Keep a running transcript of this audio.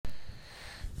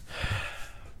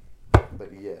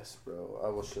Yes, bro. I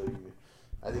will show you.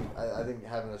 I think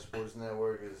having a sports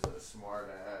network is a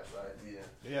smart ass idea.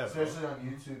 Yeah, especially on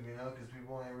YouTube, you know, because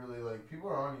people ain't really like people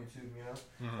are on YouTube, you know.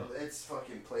 Mm-hmm. It's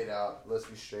fucking played out. Let's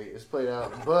be straight. It's played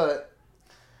out, but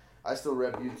I still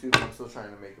rep YouTube. I'm still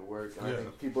trying to make it work, and I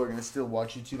think people are gonna still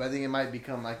watch YouTube. I think it might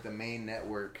become like the main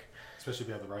network. Especially if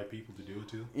you have the right people to do it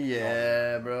too.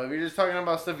 Yeah, bro. If you're just talking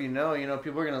about stuff you know,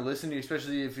 people are gonna listen to you,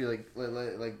 especially if you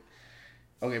like.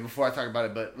 Okay, before I talk about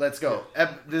it, but let's go.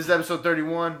 This is episode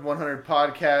 31, 100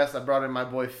 podcast. I brought in my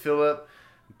boy Philip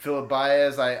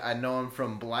Baez. I know him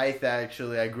from Blythe,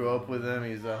 actually. I grew up with him.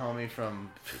 He's a homie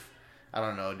from, I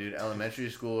don't know, dude, elementary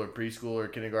school or preschool or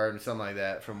kindergarten, something like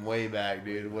that. From way back,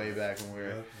 dude. Way back when we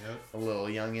were little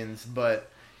youngins. But,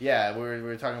 yeah,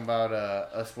 we're talking about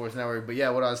a sports network. But,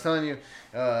 yeah, what I was telling you,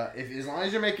 as long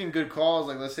as you're making good calls,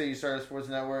 like let's say you start a sports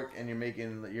network and you're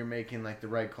making like the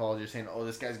right calls. You're saying, oh,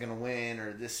 this guy's gonna win,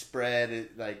 or this spread,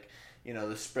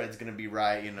 the spread's gonna be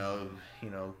right.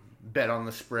 Bet on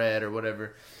the spread or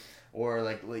whatever, or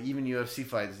like even UFC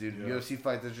fights, dude. Yeah. UFC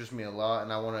fights interest me a lot,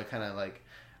 and I want to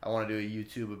I want to do a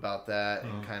YouTube about that,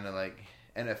 and kind of like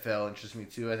NFL interests me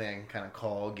too. I think I can kind of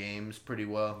call games pretty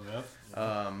well. Yep.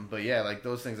 But yeah, like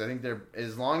those things, I think they're,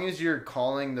 as long as you're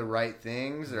calling the right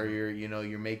things, or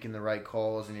you're making the right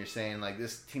calls, and you're saying like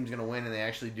this team's gonna win, and they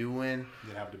actually do win.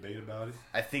 You have a debate about it.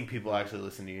 I think people actually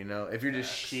listen to you. If you're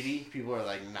just shitty, people are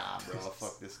like, nah, bro,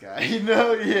 fuck this guy.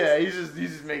 Yeah, he's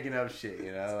just making up shit.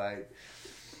 Like.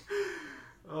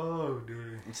 Oh,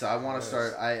 dude. So I want to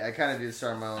start. I kind of did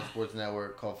start my own sports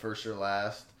network called First or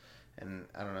Last. And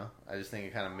I don't know. I just think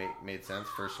it kind of made sense,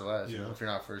 first or last. If you're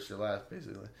not first, you're last,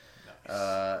 basically. Nice.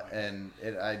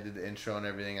 I did the intro and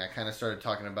everything. I kind of started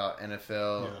talking about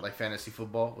NFL, like fantasy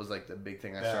football was like the big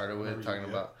thing I started with. Talking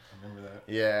about. I remember that.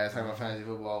 Yeah, talking about fantasy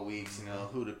football weeks.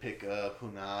 Who to pick up,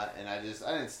 who not, and I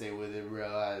didn't stay with it real.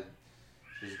 I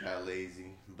just got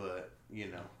lazy, but.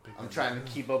 I'm trying to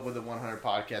keep up with the 100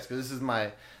 podcast because this is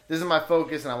my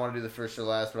focus, and I want to do the first or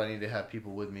last, but I need to have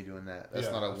people with me doing that.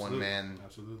 That's not a one man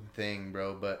thing,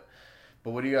 bro. But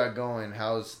what do you got going?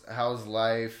 How's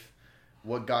life?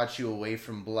 What got you away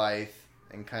from Blythe?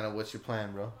 And kind of what's your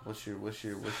plan, bro? What's your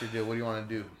deal? What do you want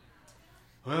to do?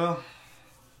 Well,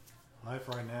 life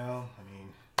right now. I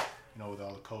mean, with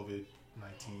all the COVID-19,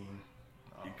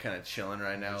 you're kind of chilling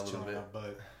right now a little bit,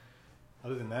 but.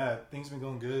 Other than that, things been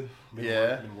going good.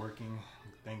 Been working.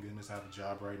 Thank goodness I have a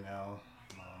job right now.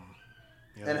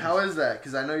 And how is that?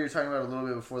 Because I know you're talking about a little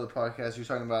bit before the podcast. You're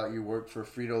talking about you work for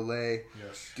Frito-Lay,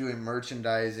 doing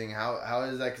merchandising. How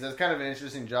is that? Because that's kind of an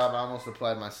interesting job. I almost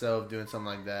applied myself doing something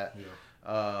like that.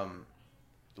 Yeah.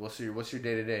 What's your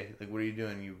day to day? Like, what are you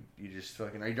doing? You just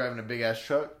fucking, are you driving a big ass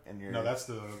truck? No, that's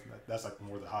like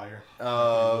more the hire.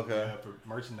 Oh, okay. For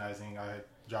merchandising, I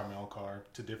drive my own car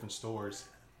to different stores.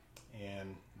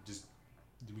 And just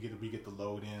we get the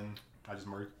load in. I just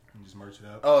merch it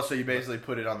up. Oh, so you basically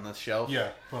put it on the shelf? Yeah,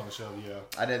 put it on the shelf. Yeah.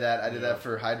 I did that. I did that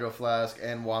for Hydro Flask,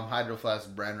 and I'm Hydro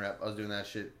Flask brand rep. I was doing that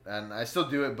shit, and I still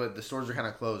do it, but the stores are kind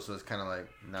of closed, so it's kind of like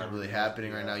not really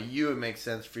happening right now. It makes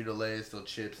sense. Frito-Lay is still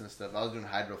chips and stuff. I was doing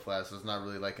Hydro Flask, so it's not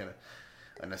really like a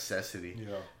necessity.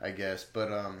 Yeah. I guess,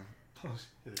 but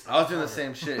I was doing the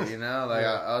same shit,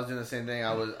 I was doing the same thing.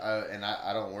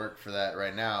 I don't work for that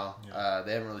right now. Yeah.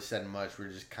 They haven't really said much. We're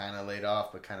just kind of laid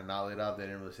off, but kind of not laid off. They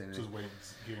didn't really say anything. Just waiting,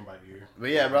 hearing by ear. But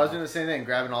yeah, bro, I was doing the same thing,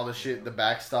 grabbing all the shit, the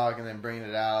back stock, and then bringing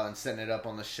it out and setting it up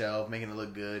on the shelf, making it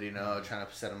look good. Trying to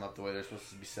set them up the way they're supposed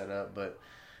to be set up. But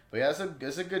yeah,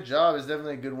 it's a good job. It's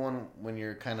definitely a good one when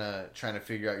you're kind of trying to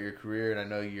figure out your career. And I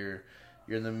know you're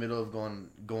in the middle of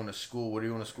going to school. What are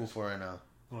you going to school for right now?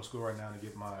 I'm going to school right now to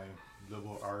get my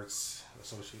liberal arts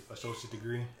associate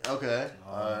degree. Okay.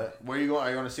 Where are you going? Are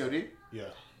you going to COD? Yeah.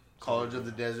 College of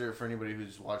the Desert. For anybody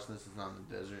who's watching this, it's not in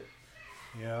the desert.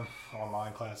 Yeah,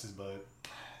 online classes, but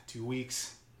 2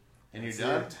 weeks. And you're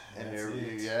done.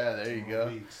 There you go.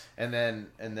 Weeks. And then,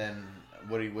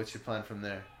 what's your plan from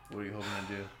there? What are you hoping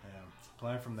to do?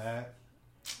 Plan from that,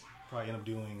 probably end up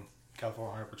doing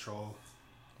California Highway Patrol,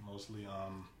 mostly.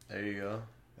 There you go.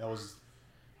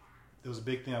 There was a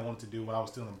big thing I wanted to do when I was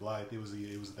still in Blythe. It was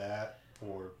that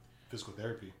or physical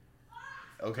therapy.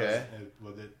 Okay.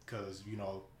 Because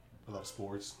I love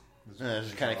sports. It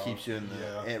just kind of keeps you in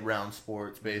the round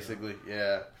sports, basically.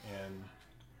 Yeah. And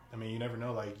I mean, you never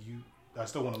know. I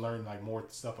still want to learn more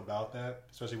stuff about that,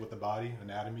 especially with the body,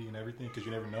 anatomy, and everything, because you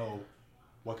never know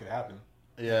what could happen.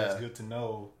 Yeah. And it's good to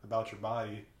know about your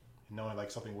body, and knowing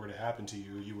something were to happen to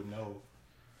you, you would know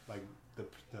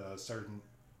the certain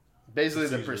Basically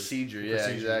the procedure. Yeah,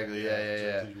 exactly.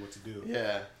 Yeah. Teach you what to do.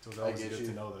 Yeah. So it's always good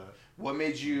to know that. What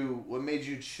made you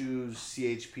choose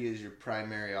CHP as your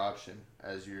primary option,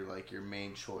 as your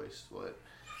main choice? What?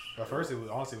 At first,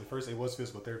 it was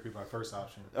physical therapy, my first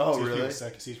option. Oh, CHP really? Was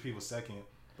second. CHP was second,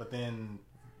 but then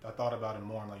I thought about it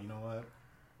more. I'm like, you know what,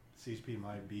 CHP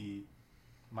might be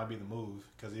the move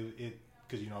because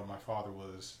because my father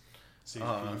was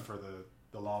CHP for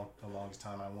the longest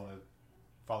time. I wanted to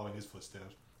follow in his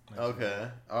footsteps. Okay,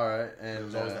 all right,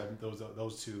 and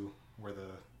those two were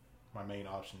my main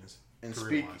options. And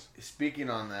speaking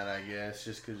on that, I guess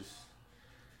just because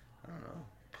I don't know,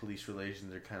 police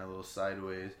relations are kind of a little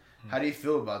sideways. Mm-hmm. How do you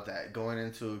feel about that, going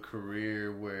into a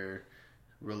career where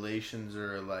relations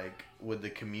are like with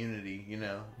the community?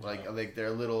 Like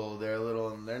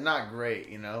they're not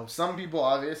great. Some people,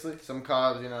 obviously, some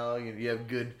cops, you have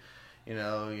good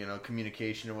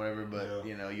communication or whatever, but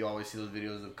you always see those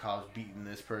videos of cops beating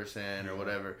this person or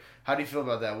whatever. How do you feel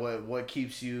about that? What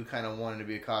keeps you kind of wanting to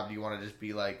be a cop? Do you want to just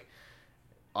be like,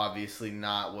 obviously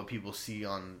not what people see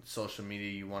on social media?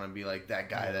 You want to be like that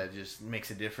guy that just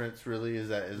makes a difference, really? Is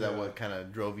that what kind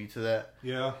of drove you to that?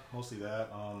 Yeah, mostly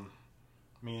that. I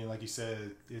mean, like you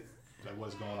said, like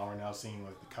what's going on right now, seeing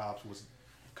like the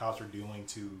cops are doing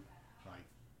to like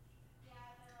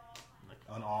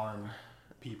unarmed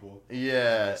people.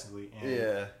 Yeah. Basically.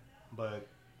 But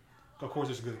of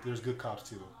course there's good cops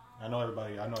too. I know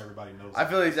everybody knows. I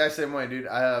feel the exact same way, dude.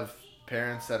 I have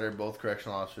parents that are both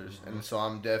correctional officers, and so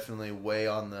I'm definitely way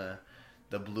on the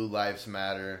Blue Lives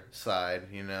Matter side,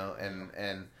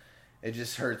 and it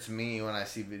just hurts me when I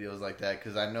see videos like that,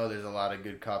 because I know there's a lot of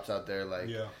good cops out there. Like,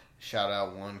 shout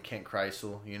out one, Kent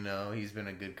Kreisel. He's been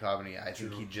a good cop, and I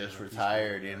think he just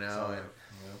retired. And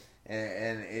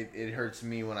it hurts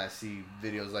me when I see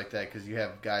videos like that, because you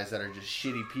have guys that are just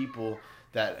shitty people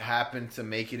that happen to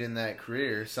make it in that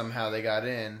career. Somehow they got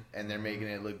in, and they're making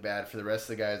it look bad for the rest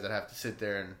of the guys that have to sit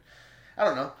there and, I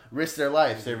don't know, risk their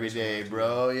lives every day,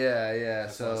 bro. Yeah.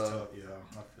 So, I feel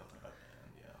that, man.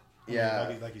 Yeah.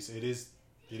 I mean, like you said, it is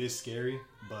scary,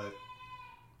 but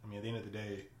I mean, at the end of the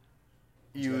day,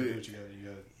 you gotta do what you gotta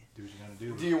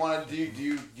do. Do you want to do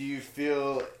you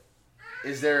feel?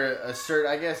 Is there a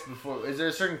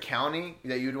certain county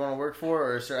that you'd want to work for,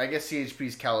 or I guess CHP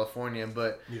is California,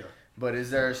 but But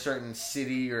is there a certain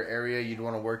city or area you'd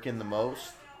want to work in the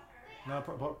most? No,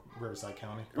 Riverside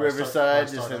County. Riverside.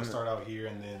 Start out here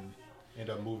and then end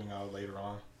up moving out later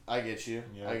on. I get you.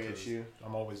 Yeah, I get you.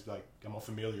 I'm always I'm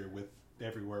familiar with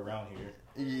everywhere around here.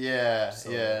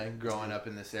 Yeah, Growing up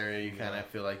in this area, you kind of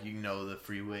feel like you know the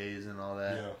freeways and all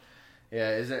that.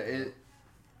 Yeah.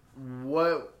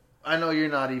 What? I know you're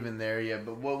not even there yet,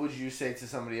 but what would you say to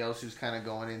somebody else who's kind of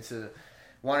going into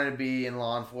wanting to be in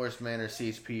law enforcement or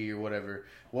CHP or whatever?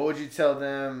 What would you tell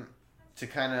them to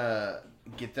kind of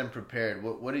get them prepared?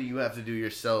 What do you have to do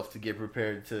yourself to get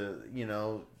prepared to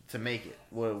to make it?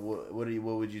 What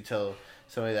would you tell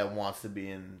somebody that wants to be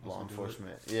in law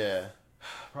enforcement? Yeah,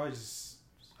 probably just,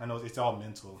 I know it's all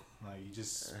mental. Like, you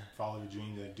just follow your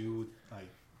dream.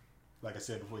 Like I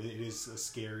said before, it is a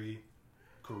scary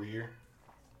career,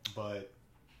 but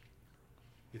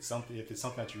it's something. If it's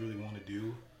something that you really want to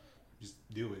do, just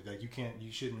do it. Like, you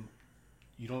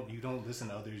don't listen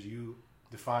to others. You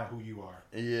define who you are.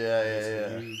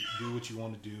 Yeah. You do what you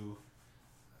want to do.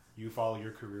 You follow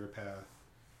your career path.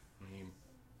 I mean,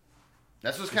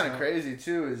 that's what's kind of crazy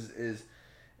too.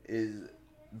 Is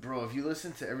bro, if you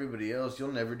listen to everybody else,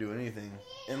 you'll never do anything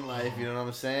in life. You know what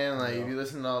I'm saying? Like, if you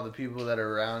listen to all the people that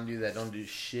are around you that don't do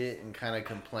shit and kind of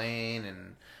complain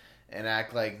and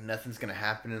act like nothing's gonna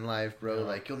happen in life, bro.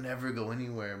 Like, you'll never go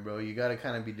anywhere, bro. You gotta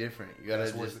kind of be different. You gotta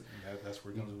that's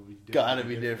where things will be different. Gotta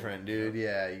be different, dude.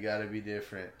 Yeah, you gotta be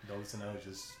different. Don't listen to others.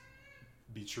 Just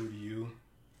be true to you.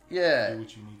 Yeah. Do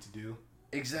what you need to do.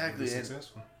 Exactly. Be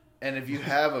successful. And if you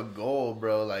have a goal,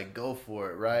 bro, like, go for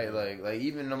it, right? Like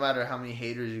even no matter how many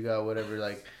haters you got, whatever,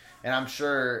 like, and I'm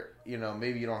sure,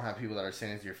 maybe you don't have people that are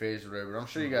saying it to your face or whatever, but I'm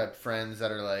sure you got friends that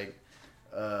are like,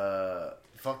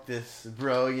 fuck this,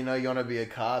 bro, you want to be a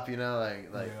cop,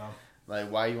 like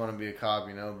why you want to be a cop,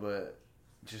 but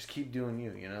just keep doing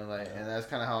you, and that's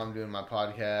kind of how I'm doing my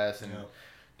podcast and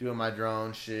doing my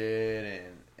drone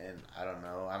shit, and I don't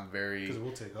know, I'm very... Because it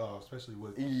will take off, especially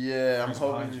with... Yeah, I'm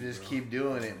hoping to just keep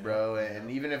doing it, bro. And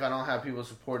even if I don't have people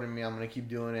supporting me, I'm going to keep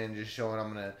doing it and just showing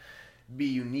I'm going to be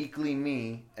uniquely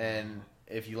me. And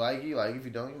if you like it, you like it. If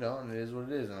you don't, you don't. And it is what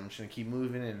it is. And I'm just going to keep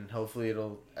moving, and hopefully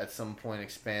it'll, at some point,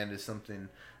 expand to something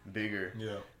bigger.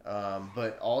 Yeah.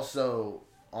 But also,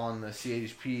 on the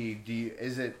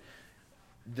CHP,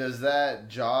 does that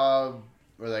job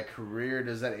or that career,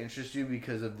 does that interest you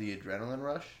because of the adrenaline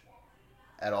rush?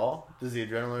 at all? Does the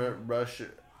adrenaline rush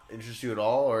interest you at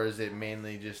all, or is it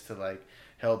mainly just to like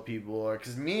help people? Or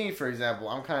because me, for example,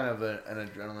 I'm kind of an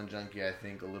adrenaline junkie. I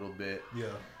think a little bit. Yeah.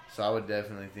 So I would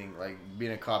definitely think like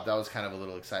being a cop. That was kind of a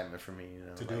little excitement for me. You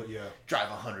know, To like, do it, yeah. drive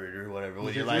 100 or whatever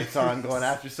with your lights on, going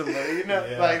after somebody. You know,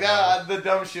 Yeah, like that. The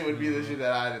dumb shit would be the shit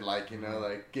that I didn't like. You know,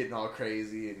 like getting all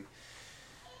crazy and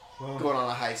going on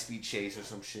a high speed chase or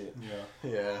some shit.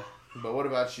 Yeah. Yeah. But what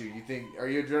about you? You think, are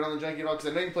you adrenaline junkie at all?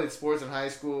 Because I know you played sports in high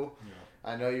school. Yeah.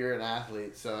 I know you're an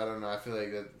athlete, so I don't know. I feel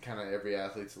like that kind of every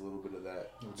athlete's a little bit of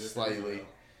that, slightly.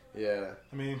 Yeah.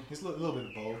 I mean, it's a little bit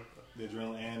of both, the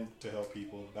adrenaline and to help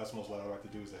people. That's mostly what I like to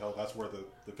do is to help. That's where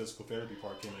the physical therapy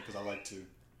part came in because I like to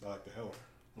help.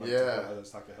 I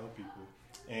just like to help people.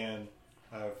 And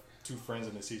I have 2 friends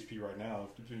in the CHP right now.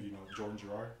 You know, Jordan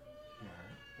Girard.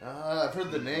 I've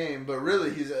heard the name, but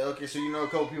really, he's okay. So you know a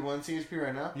couple people in CHP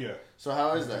right now. Yeah. So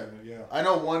how is that? Yeah. I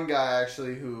know one guy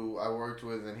actually who I worked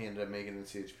with, and he ended up making it in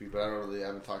CHP. But I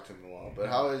haven't talked to him in a while. But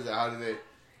how is it? How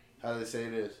do they say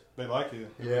it is? They like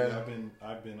it. Yeah.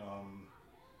 I've been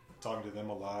talking to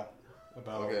them a lot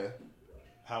about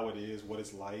how it is, what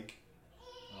it's like.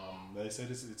 They said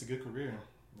it's a good career.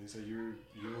 They said you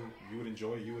would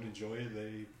enjoy it. You would enjoy it.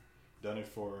 They've done it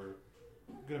for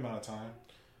a good amount of time.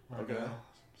 Right now.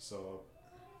 So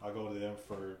I go to them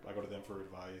for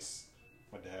advice.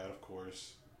 My dad, of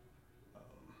course.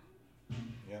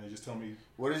 They just tell me.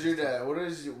 What does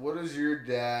your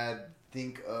dad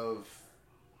think of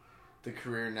the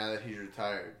career now that he's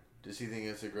retired? Does he think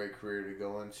it's a great career to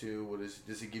go into?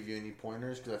 Does he give you any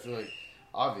pointers? Because I feel like,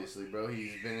 obviously, bro,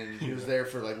 he was there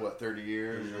for like what 30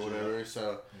 years or whatever.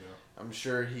 So I'm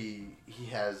sure he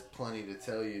has plenty to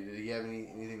tell you. Did he have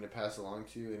anything to pass along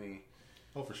to you? Any?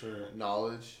 Oh, for sure.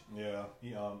 Knowledge. Yeah.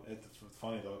 It's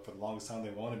funny though. For the longest time, they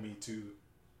wanted me to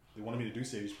do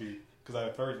CHP because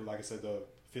I heard, like I said, the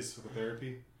physical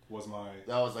therapy was my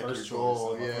like first your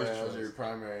goal. choice. That was your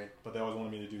primary. But they always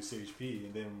wanted me to do CHP,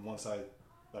 and then once I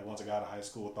got out of high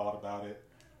school, thought about it.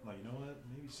 I'm like, you know what?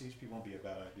 Maybe CHP won't be a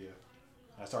bad idea.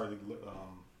 I started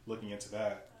looking into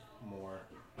that more,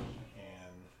 and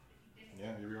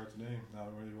here we are today. Now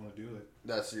I really want to do it.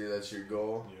 That's your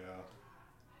goal. Yeah.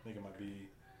 I think it might be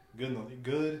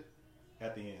good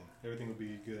at the end. Everything will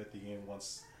be good at the end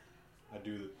once I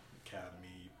do the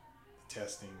academy,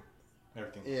 testing,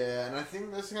 everything. Yeah, and I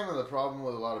think that's kind of the problem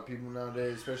with a lot of people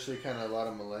nowadays, especially kind of a lot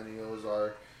of millennials,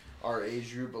 our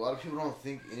age group. A lot of people don't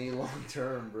think any long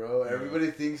term, bro. Yeah. Everybody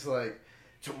thinks like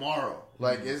tomorrow.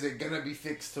 Like, is it gonna be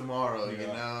fixed tomorrow? Yeah. You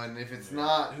know, and if it's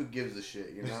not, who gives a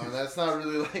shit? You know, and that's not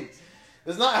really like.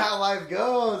 That's not how life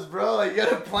goes, bro. Like, you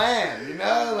gotta plan, you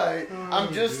know? Like,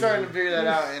 I'm just starting to figure that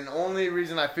out. And the only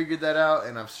reason I figured that out,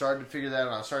 and I've started to figure that out,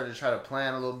 and I'm starting to try to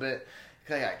plan a little bit,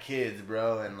 because I got kids,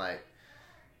 bro. And, like,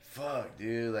 fuck,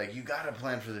 dude. Like, you gotta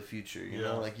plan for the future, you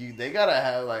know? Like, they gotta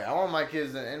have, like, I want my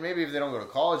kids, and maybe if they don't go to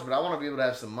college, but I want to be able to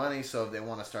have some money so if they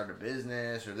want to start a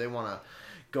business or they want to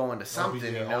go into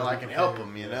something, you know, I can help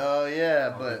them, you know?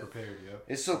 Yeah, but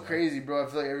it's so crazy, bro. I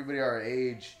feel like everybody our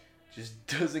age just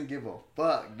doesn't give a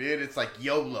fuck, dude. It's like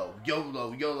YOLO.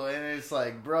 And it's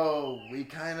like, bro, we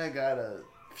kind of got a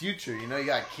future, you know? You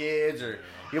got kids, or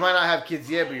you might not have kids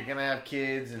yet, but you're going to have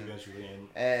kids. And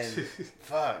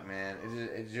fuck, man.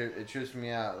 It trips me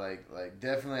out. Like,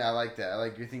 definitely, I like that. I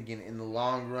like you're thinking in the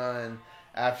long run,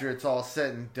 after it's all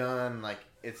said and done, like,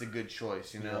 it's a good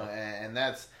choice, you know? And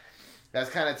that's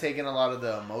kind of taking a lot of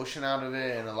the emotion out of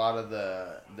it and a lot of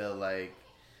the like,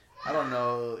 I don't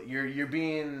know, you're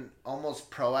being almost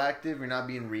proactive, you're not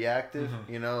being reactive,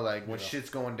 you know, like when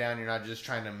shit's going down, you're not just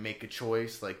trying to make a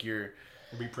choice, like you're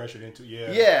be pressured into you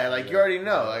already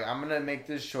know, like I'm gonna make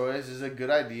this choice, this is a good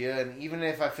idea, and even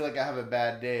if I feel like I have a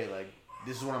bad day, like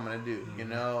this is what I'm gonna do, you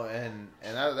know, and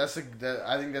I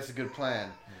think that's a good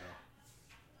plan.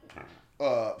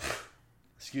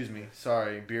 Excuse me,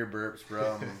 sorry, beer burps,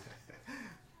 bro.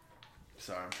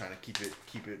 Sorry, I'm trying to keep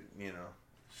it, you know,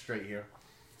 straight here.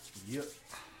 Yep.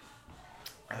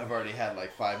 I've already had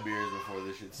like 5 beers before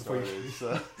this shit started.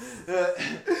 So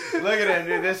look at him,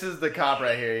 dude. This is the cop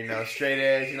right here. You know, straight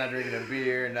edge. You're not drinking a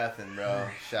beer, nothing, bro.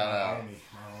 Shout out.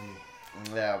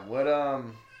 Yeah. What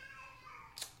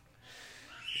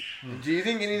do you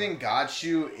think anything got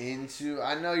you into?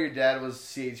 I know your dad was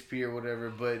CHP or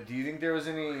whatever, but do you think there was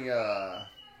any?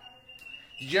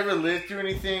 Did you ever live through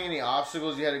anything, any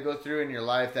obstacles you had to go through in your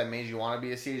life that made you want to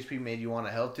be a CHP, made you want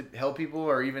to help people,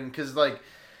 or even because like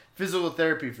physical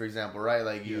therapy, for example, right?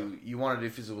 Like you want to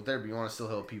do physical therapy, you want to still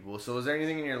help people. So, is there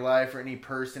anything in your life or any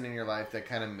person in your life that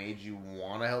kind of made you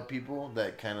want to help people?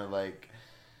 That kind of like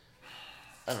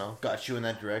I don't know, got you in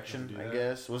that direction, I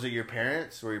guess. Was it your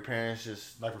parents? Were your parents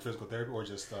just... Like for physical therapy or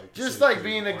just like... Just like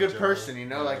being a good person, you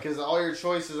know? Like, because all your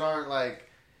choices aren't like...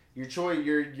 Your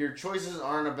choices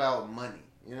aren't about money.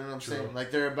 You know what I'm saying? Like,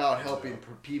 they're about helping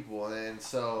people. And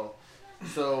so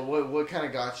what kind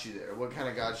of got you there? What kind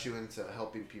of got you into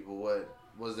helping people? What...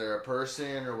 Was there a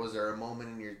person, or was there a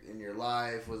moment in your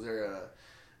life? Was there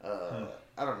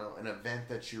I don't know, an event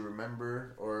that you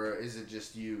remember, or is it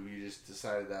just you? You just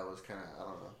decided that was kind of, I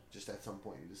don't know, just at some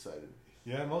point you decided.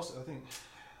 Yeah, I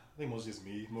think most just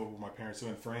me, more with my parents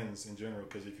and friends in general.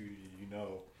 Because if you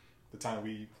know, the time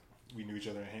we knew each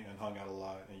other and hung out a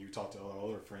lot, and you talked to our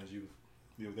older friends,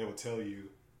 they would tell you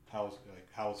how's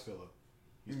Philip.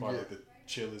 He's probably like the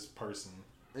chillest person.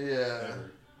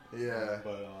 Ever. Yeah.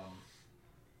 But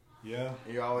yeah.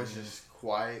 You're always just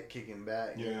quiet, kicking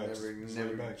back. Yeah,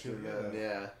 never back, chill,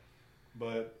 yeah.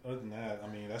 But other than that, I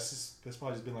mean, that's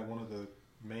probably just been like one of the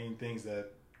main things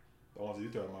that I wanted to do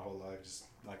throughout my whole life, just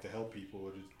like to help people,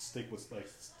 or to stick with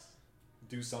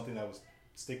do something that was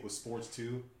stick with sports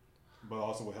too, but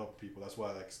also would help people. That's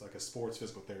why like a sports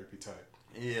physical therapy type.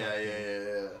 Yeah.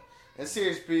 And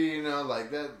CHP, you know,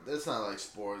 like that's not like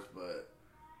sports, but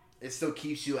it still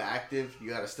keeps you active.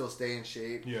 You gotta still stay in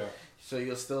shape. Yeah. So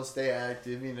you'll still stay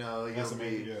active, you know. That's the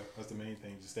main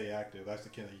thing. Just stay active. That's the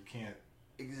kid that you can't.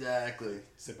 Exactly.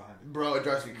 Sit behind it. Bro, it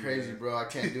drives me crazy, bro. I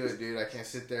can't do it, dude. I can't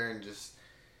sit there and just...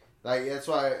 Like, that's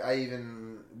why I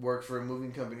even work for a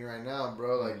moving company right now,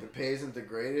 bro. Like, the pay isn't the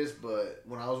greatest, but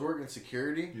when I was working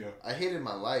security, I hated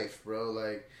my life, bro.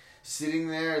 Like, sitting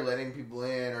there, letting people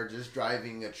in, or just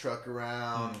driving a truck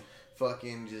around,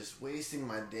 fucking just wasting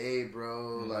my day,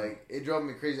 bro. Like, it drove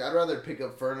me crazy. I'd rather pick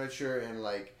up furniture and,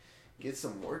 like, get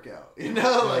some workout, you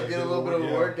know? Like, get a little bit of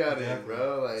a workout in,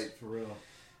 bro. Like, for real.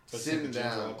 Sitting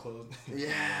down.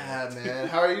 Yeah, man.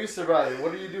 How are you surviving?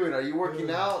 What are you doing? Are you working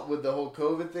out with the whole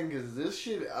COVID thing? Because this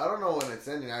shit, I don't know when it's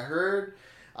ending. I heard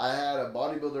I had a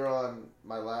bodybuilder on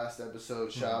my last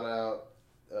episode. Shout out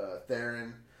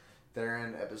Theron.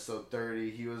 Theron, episode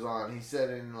 30. He was on. He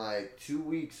said in like 2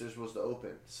 weeks they're supposed to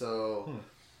open. So,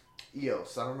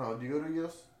 EOS. I don't know. Do you go to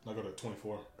EOS? I go to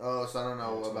 24. Oh, so I don't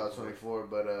know about 24.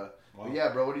 But yeah,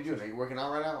 bro, what are you doing? Are you working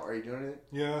out right now? Are you doing anything?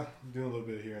 Yeah, I'm doing a little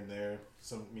bit here and there.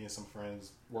 Me and some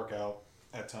friends work out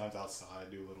at times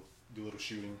outside. Do a little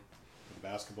shooting with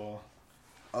basketball.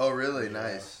 Oh, really?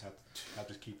 Nice. Have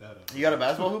to keep that up. You got a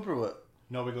basketball hoop or what?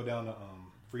 No, we go down to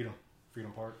Freedom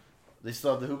Park. They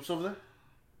still have the hoops over there?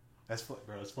 That's bro.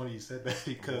 It's funny you said that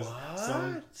because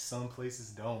some places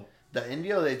don't. The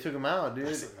Indio, they took them out, dude.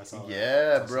 That's all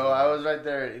bro. I was right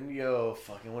there at Indio.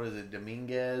 Fucking what is it,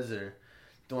 Dominguez or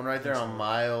the one right there on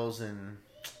Miles and.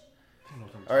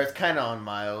 Or it's kind of on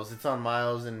Miles. It's on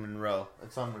Miles and Monroe.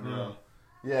 It's on Monroe.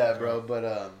 Yeah, bro.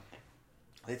 But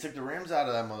they took the rims out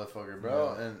of that motherfucker,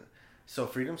 bro. Yeah. And so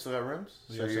Freedom still got rims.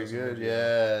 So you're good.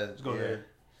 Yeah. Let's go there.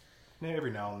 Yeah,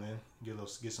 every now and then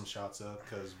get some shots up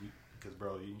because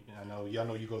bro, y'all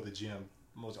know you go to the gym.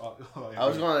 I was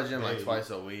going to the gym like twice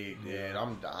a week, dude. Yeah.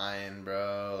 I'm dying,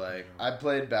 bro. Like I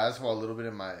played basketball a little bit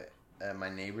at my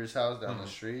neighbor's house down the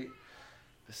street.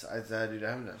 Besides that, dude, I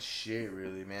haven't done shit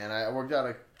really, man. I worked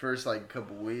out first like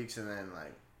couple weeks and then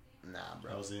like, nah,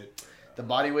 bro. That was it. The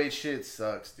body weight shit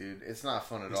sucks, dude. It's not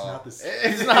fun at all.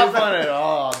 It's not fun at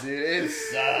all, dude. It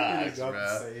sucks,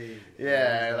 bro.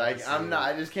 Yeah, like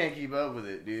I just can't keep up with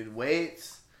it, dude.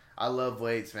 Weights. I love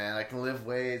weights, man. I can lift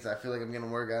weights. I feel like I'm getting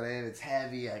a workout in. It's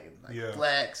heavy. I can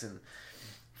flex and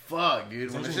fuck,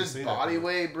 dude. When it's just body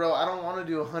weight, bro, I don't want to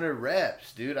do 100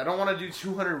 reps, dude. I don't want to do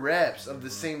 200 reps of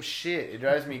the same shit. It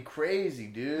drives me crazy,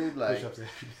 dude. Like,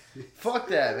 fuck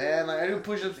that, man. Like, I do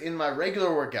push-ups in my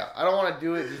regular workout. I don't want to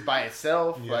do it just by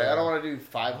itself. Yeah. Like, I don't want to do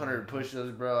 500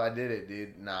 push-ups, bro. I did it,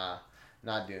 dude. Nah.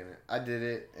 Not doing it. I did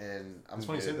it, and I'm. It's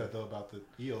funny you said that though about the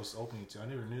EOS opening too. I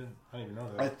didn't even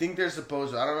know that. I think they're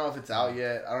supposed to. I don't know if it's out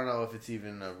yet. I don't know if it's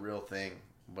even a real thing.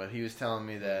 But he was telling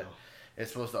me that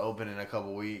it's supposed to open in a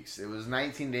couple weeks. It was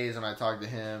 19 days when I talked to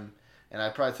him, and I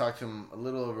probably talked to him a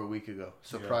little over a week ago.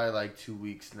 So probably like 2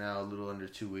 weeks now, a little under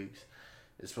 2 weeks.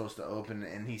 It's supposed to open,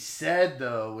 and he said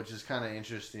though, which is kind of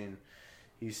interesting.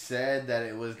 He said that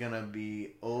it was gonna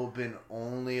be open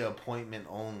only, appointment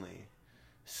only.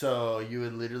 So you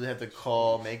would literally have to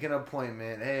call, make an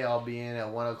appointment. Hey, I'll be in at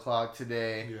 1:00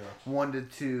 today, 1 to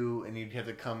 2, and you'd have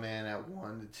to come in at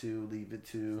 1 to 2, leave at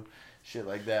 2, shit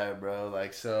like that, bro.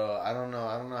 Like, so I don't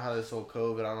know how this whole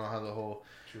COVID, I don't know how the whole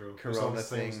Corona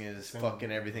thing is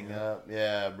fucking everything up.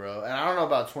 Yeah, bro. And I don't know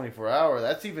about 24 Hour.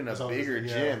 That's even a bigger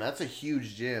gym. That's a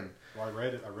huge gym. Well, I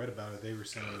read about it. They were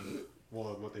saying,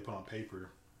 well, what they put on paper.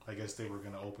 I guess they were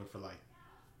gonna open for like,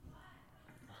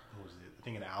 what was it? I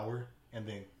think an hour. And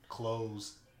then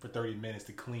close for 30 minutes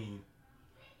to clean.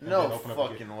 No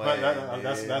fucking way.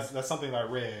 That's something I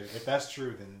read. If that's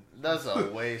true, then that's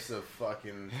a waste of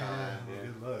fucking time.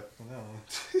 Good luck. No.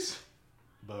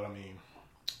 But I mean,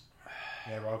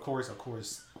 yeah, bro, of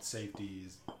course, safety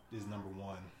is number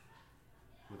one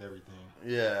with everything.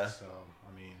 Yeah. So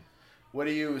I mean, what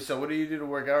do you do to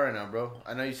work out right now, bro?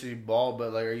 I know you say you ball,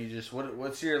 but like, are you just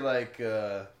what's your like?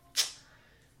 I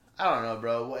don't know,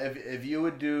 bro. If you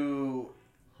would do.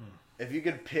 If you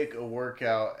could pick a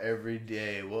workout every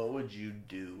day, what would you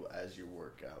do as your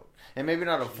workout? And maybe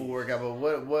not a full workout, but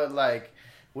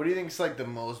what do you think is like the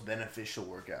most beneficial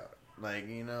workout? Like,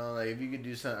 you know, like if you could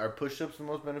do something, are push-ups the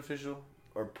most beneficial,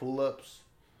 or pull-ups,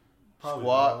 probably,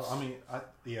 squats? Bro. I mean,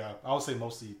 I would say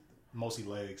mostly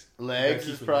legs. Legs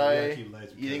is probably. Keep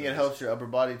legs, you think it helps your upper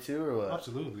body too, or what?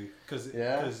 Absolutely, because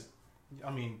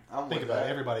I mean, think about it.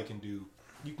 Everybody can do.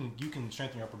 You can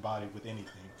strengthen your upper body with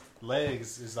anything.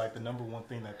 Legs is like the number one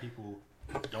thing that people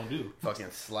don't do.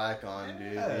 Fucking slack on,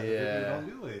 dude. Yeah. Don't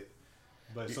do it.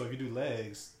 But so if you do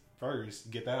legs first,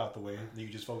 get that out the way. Then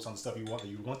you just focus on the stuff you want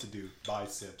to do: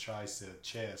 bicep, tricep,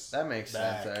 chest. That makes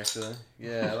back. sense, actually.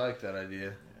 Yeah, I like that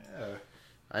idea. Yeah.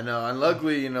 I know, and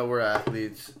luckily, you know, we're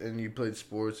athletes, and you played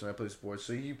sports, and I played sports,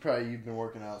 so you've been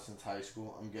working out since high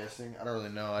school, I'm guessing. I don't really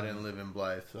know. I didn't live in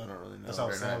Blythe, so I don't really know. That's how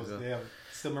I was.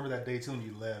 Still remember that day too when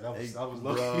you left. I was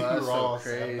bro, that's so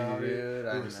crazy, dude.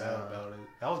 We were sad about it.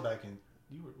 That was back in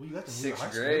you left in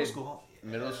sixth grade, middle school. Yeah.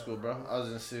 Middle school, bro. I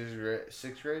was in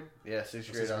sixth grade. Yeah,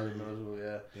 sixth grade. I was in middle school.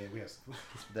 Yeah. Yeah, we have.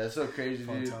 That's so crazy,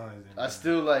 fun dude. Times, I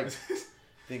still like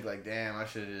think like, damn, I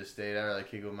should have just stayed. I like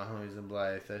kick with my homies in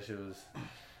Blythe. That shit was.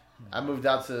 I moved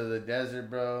out to the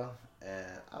desert, bro, and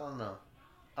I don't know.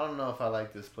 I don't know if I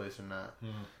like this place or not.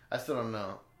 I still don't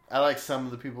know. I like some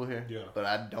of the people here, but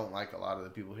I don't like a lot of the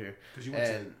people here. Because you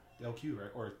went to LQ,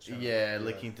 right? Or yeah,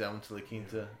 La Quinta. I went to La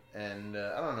Quinta, and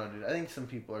I don't know, dude. I think some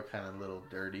people are kind of a little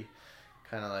dirty,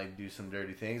 kind of like do some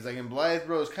dirty things. Like in Blythe,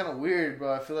 bro, it's kind of weird,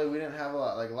 bro. I feel like we didn't have a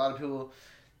lot. Like a lot of people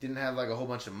didn't have like a whole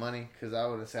bunch of money, because I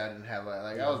wouldn't say I didn't have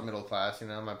like I was middle class, you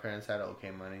know. My parents had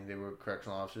okay money. They were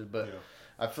correctional officers, but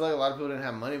I feel like a lot of people didn't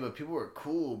have money, but people were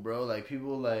cool, bro. Like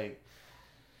people like.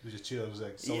 It was just chill. It was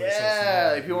like so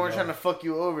like people weren't trying to fuck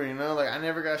you over, you know. Like I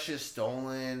never got shit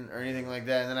stolen or anything like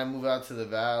that. And then I moved out to the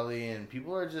valley, and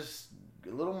people are just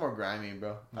a little more grimy,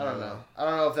 bro. I don't know. I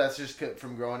don't know if that's just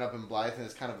from growing up in Blythe, and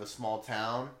it's kind of a small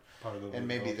town, and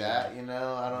maybe that, you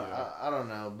know. I don't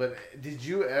know. But have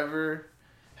you ever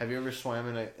swam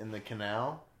in the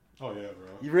canal? Oh yeah,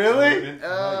 bro. You really?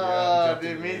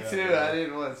 Dude, me too. I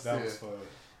didn't once. That was fun.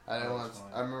 I didn't once.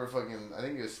 I remember fucking. I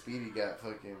think it was Speedy got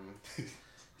fucking.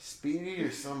 Speedy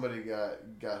or somebody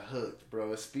got hooked,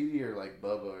 bro. Speedy or like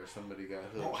Bubba or somebody got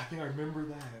hooked. Oh, I think I remember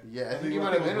that. Yeah, I think you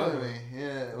might have been with me.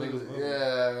 Yeah,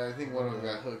 I think one of them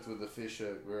got hooked with a fish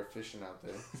hook. We were fishing out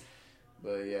there.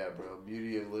 But yeah, bro,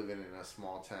 beauty of living in a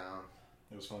small town.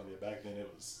 It was fun. Yeah, back then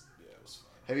it was fun.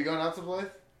 Have you gone out to Blythe?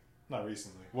 Not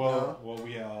recently. Well,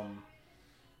 we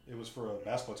it was for a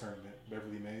basketball tournament.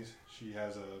 Beverly Mays. She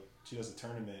does a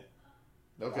tournament.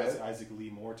 Okay. Isaac Lee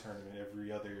Moore tournament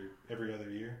every other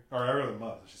year, or every other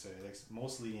month, I should say. Like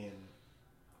mostly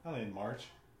in March.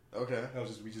 Okay.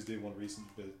 We just did one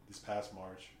this past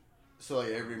March. So like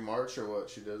every March or what?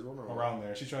 She does one or around what?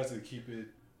 there. She tries to keep it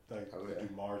like do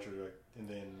March or like, and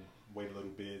then wait a little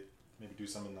bit, maybe do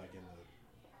something like in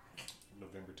the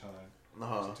November time,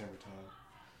 September time.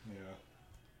 Yeah,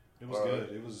 it was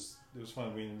good. It was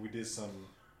fun. We did some.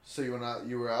 So you went out?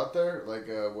 You were out there like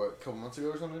a couple months ago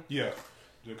or something? Yeah.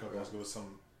 Did a couple months ago with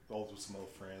some old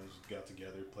friends, got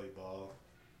together, played ball.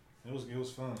 It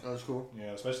was fun. That was cool.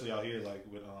 Yeah, especially out here, like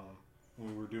with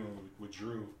when we were doing with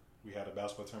Drew, we had a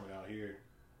basketball tournament out here.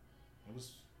 It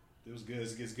was good.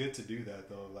 It's good to do that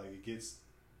though. Like it gets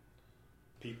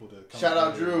people to come. Shout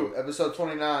out Drew, episode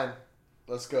 29.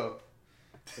 Let's go.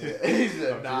 Yeah. He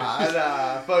said,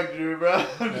 nah, fuck Drew, bro.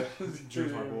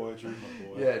 Drew's my boy.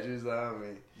 Yeah, Drew's the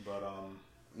homie.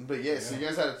 But yeah, so you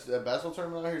guys had a basketball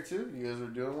tournament out here too? You guys were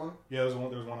doing one? Yeah, there was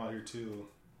one out here too.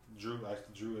 Drew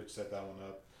had set that one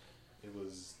up. It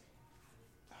was.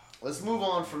 Let's move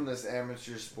on from this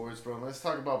amateur sports, bro. Let's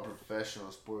talk about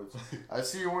professional sports. I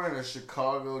see you're wearing a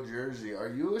Chicago jersey. Are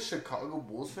you a Chicago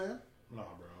Bulls fan? No,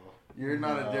 bro. You're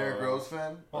not a Derrick Rose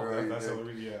fan? That's the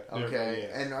reason, yeah. Okay,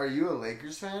 yes. And are you a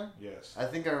Lakers fan? Yes. I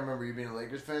think I remember you being a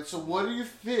Lakers fan. So what do you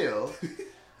feel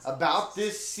about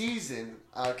this season?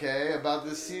 Okay, about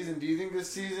this season. Do you think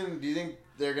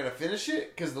they're gonna finish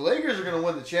it? Because the Lakers are gonna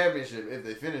win the championship if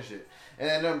they finish it. And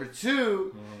then number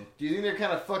two, do you think they're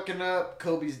kind of fucking up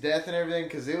Kobe's death and everything?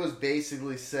 Because it was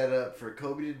basically set up for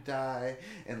Kobe to die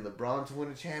and LeBron to win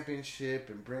a championship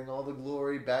and bring all the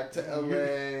glory back to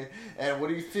LA. And what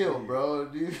do you feel, bro?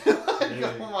 Do you feel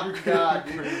like, oh my God,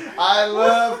 dude. I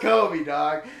love Kobe,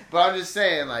 dog. But I'm just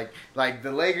saying, like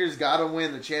the Lakers gotta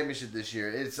win the championship this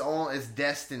year. It's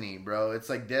destiny, bro. It's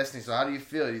like destiny. So how do you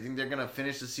feel? Do you think they're gonna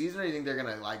finish the season, or do you think they're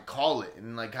gonna like call it?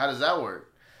 And like, how does that work?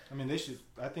 I mean, they should.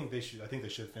 I think they should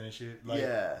finish it. Like,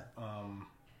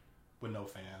 with no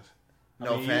fans.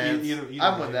 Fans. Either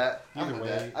I'm way, with that. Either way,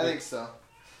 that. I think so.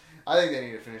 I think they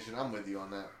need to finish it. I'm with you on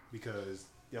that. Because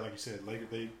like you said,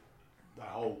 Lakers. I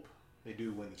hope they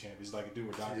do win the championship. Like a do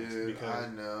or die. Dude, I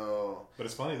know. But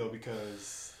it's funny though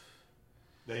because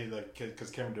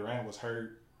because Kevin Durant was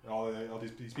hurt. All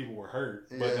these people were hurt,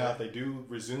 but now if they do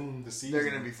resume the season, they're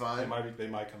gonna be fine. They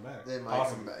might come back. They might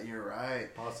come back. You're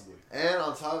right. Possibly. And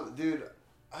on top, dude,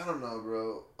 I don't know,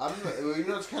 bro. You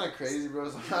know what's kind of crazy, bro?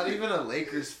 Is I'm not even a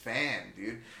Lakers fan,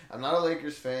 dude. I'm not a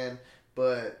Lakers fan,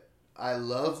 but I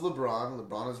love LeBron.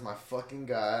 LeBron is my fucking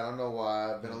guy. I don't know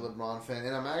why. I've been a LeBron fan,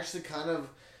 and I'm actually kind of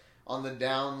on the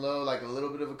down low, like a little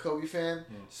bit of a Kobe fan.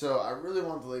 So I really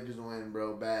want the Lakers to win,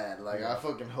 bro, bad. Like, I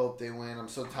fucking hope they win. I'm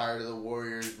so tired of the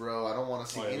Warriors, bro. I don't want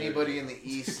to see anybody in the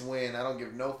East win. I don't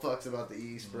give no fucks about the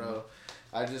East, bro.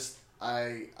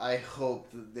 I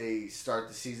hope that they start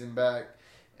the season back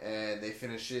and they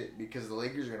finish it because the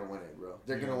Lakers are going to win it, bro.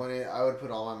 They're going to win it. I would put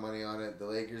all my money on it. The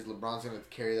Lakers, LeBron's going to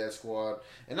carry that squad.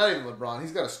 And not even LeBron.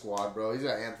 He's got a squad, bro. He's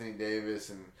got Anthony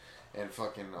Davis and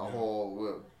fucking a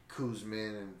whole...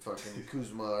 Kuzman and fucking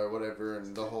Kuzma or whatever,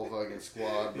 and the whole fucking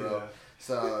squad, bro. Yeah.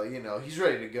 So, you know, he's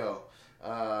ready to go.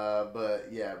 But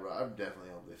yeah, bro, I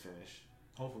definitely hope they finish.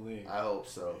 Hopefully. I hope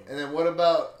so. And then what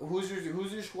about who's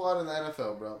your squad in the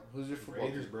NFL, bro? Who's your football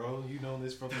Raiders, team? bro. You know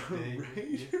this from the day.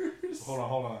 Raiders. Hold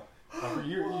on.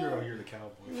 You're the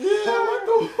Cowboys. Yeah, what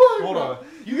the fuck? Hold on.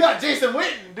 You got Jason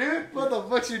Witten, dude. What the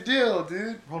fuck's your deal,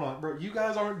 dude? Hold on, bro. You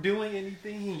guys aren't doing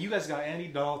anything. You guys got Andy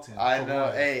Dalton. I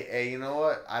know. Hey, you know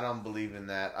what? I don't believe in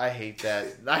that. I hate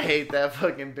that. I hate that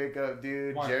fucking pickup,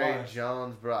 dude. Jerry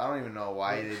Jones, bro. I don't even know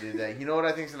why they did that. You know what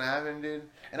I think's gonna happen, dude?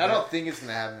 And I don't think it's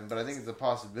gonna happen, but I think it's a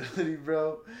possibility,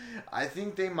 bro. I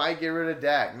think they might get rid of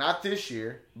Dak. Not this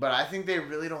year, but I think they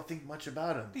really don't think much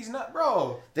about him. He's not,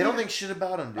 bro. They don't think shit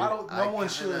about him, dude. No one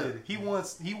should. He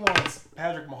wants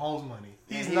Patrick Mahomes money.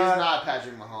 He's not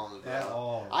Patrick Mahomes, bro. At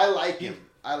all. I like him.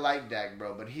 I like Dak,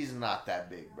 bro, but he's not that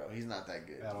big, bro. He's not that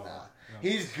good. At all. Nah. No.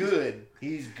 He's good.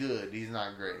 He's good. He's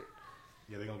not great.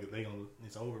 Yeah,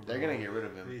 it's over, bro. They're gonna get rid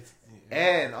of him.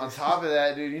 And on top of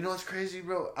that, dude, you know what's crazy,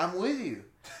 bro? I'm with you.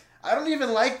 I don't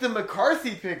even like the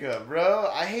McCarthy pickup, bro.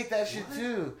 I hate that shit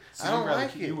too. So I don't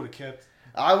like it. You would have kept.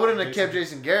 I wouldn't have kept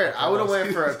Jason Garrett. I would have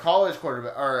went for a college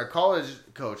quarterback or a college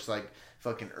coach like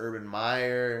fucking Urban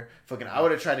Meyer. Fucking, I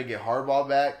would have tried to get Harbaugh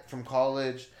back from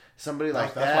college. Somebody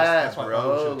like that,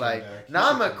 bro. Like,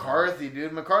 not McCarthy,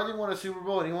 dude. McCarthy won a Super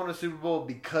Bowl, and he won a Super Bowl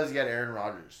because he had Aaron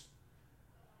Rodgers.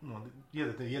 Yeah,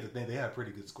 the thing. They had a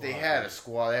pretty good squad. They had a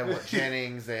squad. They had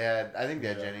Jennings. They had, I think they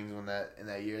had Jennings in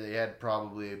that year. They had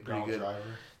probably a pretty good. Driver.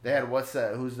 They had what's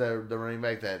that? Who's the running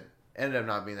back that ended up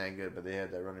not being that good, but they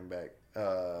had that running back.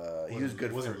 He was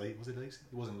good. Was it Lacy?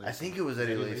 It wasn't Lacy. I think it was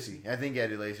Eddie Lacy. I think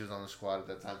Eddie Lacy was on the squad at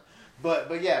that time.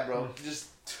 But yeah, bro, just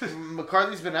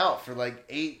McCarthy's been out for like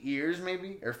 8 years,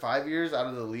 maybe, or 5 years out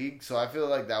of the league. So I feel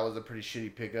like that was a pretty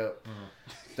shitty pickup.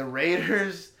 The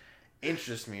Raiders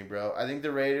interest me, bro. I think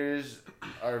the Raiders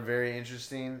are very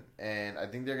interesting, and I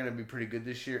think they're going to be pretty good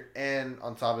this year. And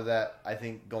on top of that, I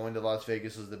think going to Las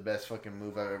Vegas was the best fucking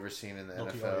move I've ever seen in the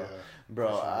NFL. Yeah, bro,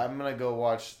 sure. I'm going to go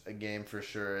watch a game for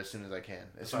sure as soon as I can.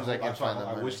 As soon as I can find the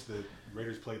money. I wish the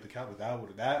Raiders played the Cowboys. That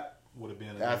would have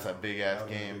been That's a big-ass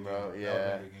game, bro.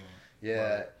 Yeah.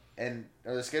 Yeah. And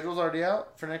are the schedules already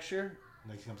out for next year?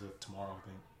 Next comes out tomorrow, I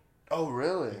think. Oh,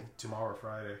 really? Tomorrow or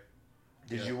Friday.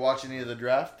 Did you watch any of the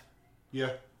draft?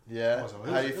 Yeah. Yeah?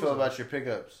 How do you feel about your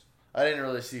pickups? I didn't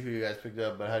really see who you guys picked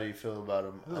up, but how do you feel about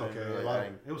them? It was okay. Really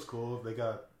it was cool.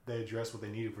 They addressed what they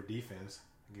needed for defense.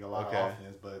 They got a lot of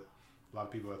offense, but a lot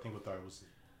of people I think thought it was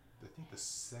the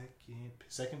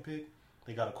second pick.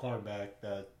 They got a cornerback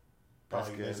that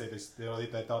probably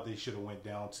they thought they should have went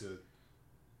down to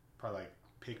probably like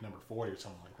pick number 40 or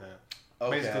something like that.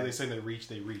 Okay. Basically, they said they reached.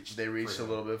 They reached a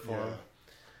little bit for him.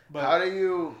 But how do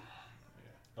you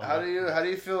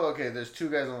feel? Okay, there's two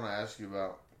guys I want to ask you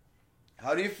about.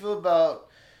 How do you feel about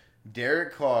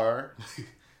Derek Carr?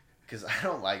 Because I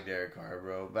don't like Derek Carr,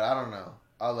 bro. But I don't know.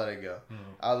 I'll let it go.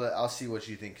 I'll see what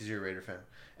you think because you're a Raider fan.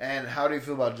 And how do you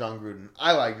feel about John Gruden?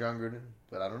 I like John Gruden,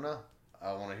 but I don't know.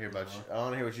 I want to hear about you. I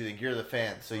want to hear what you think. You're the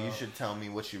fan, so you should tell me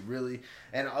what you really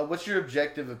and what's your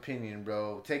objective opinion,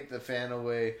 bro. Take the fan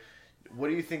away. What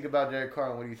do you think about Derek Carr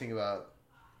and what do you think about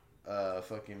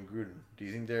fucking Gruden? Do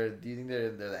you think they're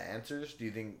the answers? Do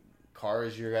you think Carr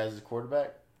is your guys'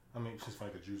 quarterback? I mean, it's just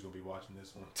funny that Drew's gonna be watching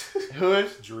this one. Who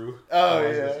is? Drew. Oh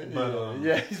yeah,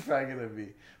 yeah. He's probably gonna be.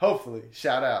 Hopefully,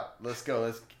 shout out. Let's go.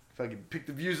 Let's fucking pick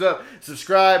the views up.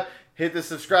 Subscribe. Hit the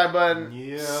subscribe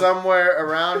button somewhere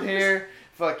around here.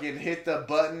 Fucking hit the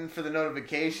button for the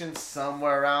notifications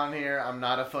somewhere around here. I'm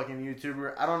not a fucking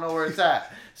YouTuber. I don't know where it's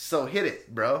at. So hit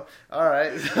it, bro. All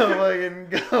right, so fucking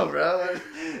go, bro.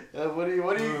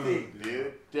 What do you think,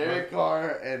 dude? Derek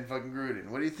Carr and fucking Gruden.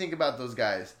 What do you think about those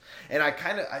guys? And I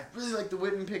really like the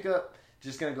Witten pickup.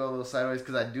 Just gonna go a little sideways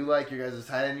because I do like your guys'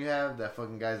 tight end you have. That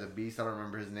fucking guy's a beast. I don't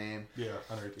remember his name. Yeah,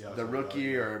 the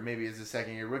rookie or maybe it's the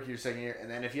second year. Rookie or second year. And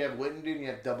then if you have Witten, dude, and you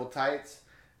have double tights.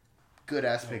 Good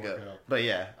ass pickup. But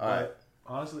yeah, all right.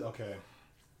 Honestly, okay.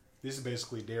 This is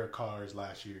basically Derek Carr's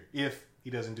last year. If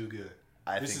he doesn't do good.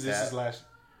 This is last.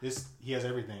 He has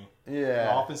everything. Yeah.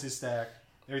 The offense is stacked.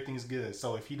 Everything's good.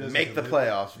 So if he doesn't make the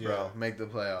playoffs, bro. Make the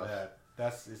playoffs.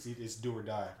 It's do or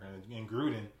die. And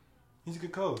Gruden, he's a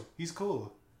good coach. He's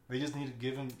cool. They just need to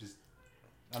give him just.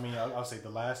 I mean, I'll say the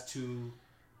last 2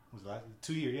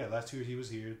 years. Yeah, last 2 years he was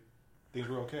here. Things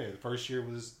were okay. The first year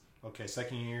was okay.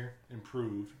 Second year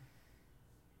improved.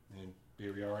 And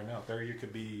here we are right now. Third year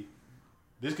could be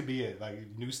it. Like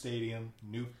new stadium,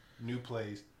 new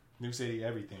place, new city,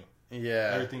 everything.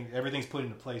 Yeah. Everything's put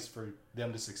into place for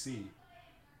them to succeed.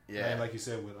 Yeah. And like you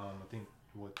said with I think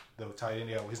what the tight end,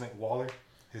 his name Waller.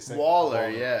 Waller,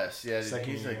 yes. Yeah,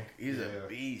 he's a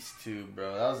beast too,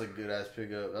 bro. That was a good ass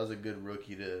pickup. That was a good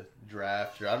rookie to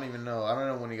draft. I don't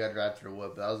know when he got drafted or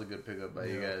what, but that was a good pickup by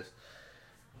you guys.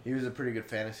 He was a pretty good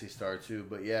fantasy star too,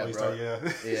 but bro.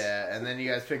 Yeah, and then you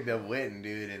guys picked up Witten,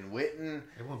 dude, and Witten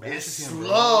is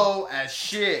slow as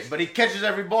shit, but he catches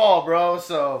every ball, bro.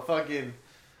 So fucking.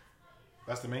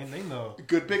 That's the main thing, though.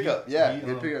 Good pickup,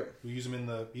 good pickup. We use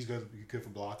him he's good for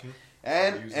blocking,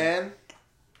 and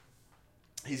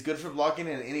he's good for blocking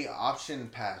in any option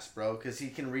pass, bro, because he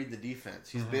can read the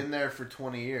defense. He's been there for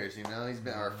 20 years, you know. He's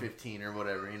been or 15 or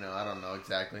whatever, you know. I don't know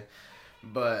exactly,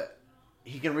 but.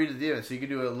 He can read the defense, so you can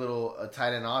do a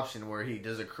tight end option where he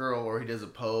does a curl, or he does a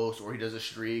post, or he does a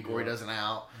streak, or he does an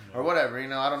out, or whatever. You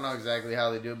know, I don't know exactly how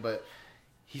they do it, but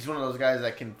he's one of those guys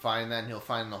that can find that, and he'll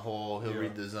find the hole. He'll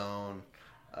read the zone.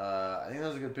 I think that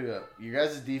was a good pickup. Your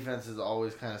guys' defense is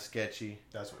always kind of sketchy.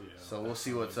 That's what. So we'll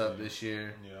see what's up this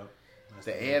year. Yeah.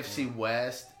 The AFC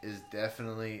West is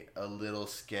definitely a little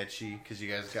sketchy because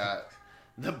you guys got.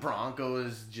 The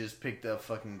Broncos just picked up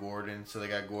fucking Gordon, so they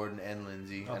got Gordon and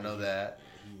Lindsey. I know that.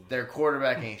 Their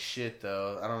quarterback ain't shit,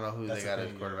 though. I don't know who they got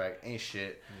as quarterback. Ain't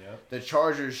shit. Yep. The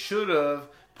Chargers should have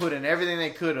put in everything they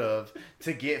could have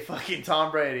to get fucking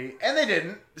Tom Brady, and they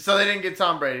didn't. So they didn't get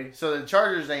Tom Brady. So the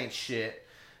Chargers ain't shit.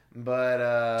 But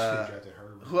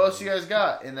who else you guys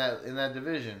got in that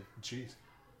division? Chiefs.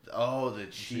 Oh, the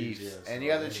Chiefs. And you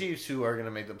got the Chiefs who are going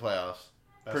to make the playoffs.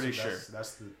 Pretty sure.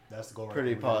 That's the goal.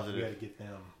 Pretty positive. We got to get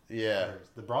them. Yeah.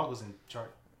 First. The Broncos in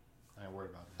chart. I ain't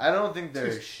worried about them. I don't think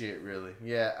they're shit, really.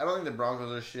 Yeah, I don't think the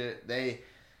Broncos are shit. They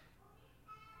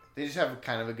just have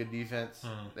kind of a good defense.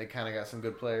 They kind of got some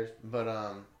good players, but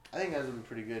I think guys will be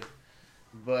pretty good.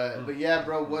 But yeah,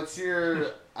 bro, what's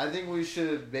your? I think we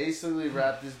should basically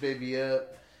wrap this baby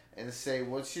up and say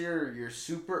what's your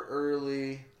super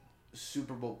early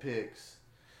Super Bowl picks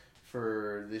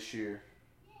for this year.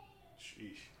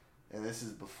 Sheesh. And this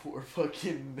is before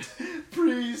fucking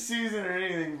preseason or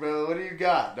anything, bro. What do you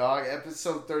got, dog?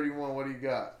 Episode 31, what do you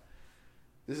got?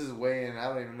 This is way in, I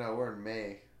don't even know. We're in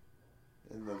May.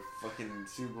 And the fucking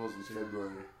Super Bowl's in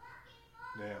February.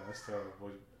 Damn, that's tough.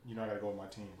 Well, you know I gotta go with my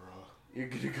team, bro. You're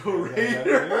gonna go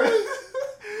Raiders?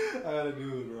 I gotta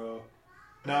do it, bro.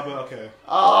 Nah, but okay.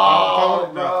 Oh,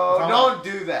 bro. Don't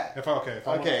do that. If I want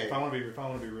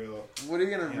to be real. What are you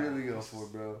gonna really go for,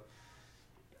 bro?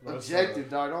 Objective,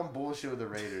 dog. Don't bullshit with the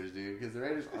Raiders, dude. Because the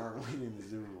Raiders aren't winning the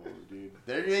Super Bowl, dude.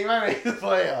 They might make the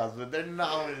playoffs, but they're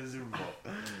not winning the Super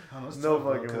Bowl. No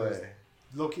fucking way.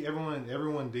 Low-key,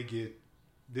 everyone did get.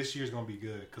 This year's gonna be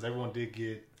good because everyone did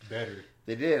get better.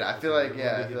 They did. I feel like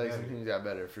some teams got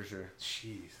better for sure.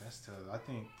 Jeez, that's tough. I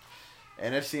think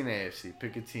NFC and AFC.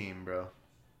 Pick a team, bro.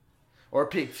 Or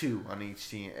pick two on each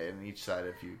team and each side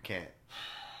if you can't.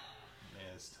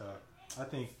 Man, it's tough. I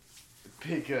think.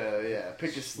 Pick a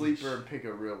sleeper and pick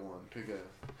a real one.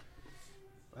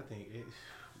 I think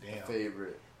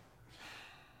favorite.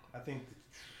 I think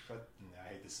I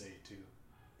hate to say it too.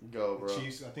 Go, bro.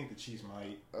 Chiefs. I think the Chiefs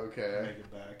might make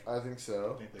it back. I think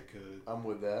so. I think they could. I'm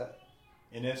with that.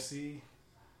 NFC.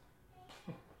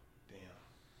 Damn.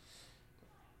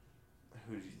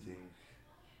 Who do you think?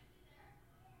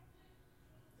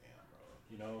 Damn, bro.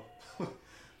 You know,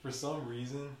 for some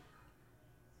reason,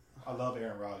 I love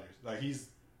Aaron Rodgers. Like he's.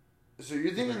 So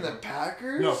you're thinking the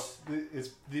Packers? No,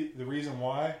 it's the reason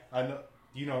why I know.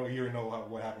 You already know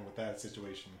what happened with that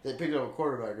situation. They picked up a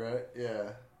quarterback, right?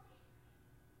 Yeah.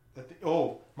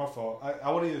 My fault. I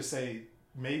would either say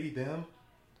maybe them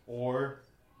or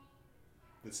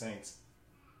the Saints.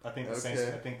 I think the Saints.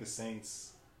 I think the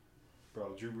Saints.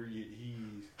 Bro, Drew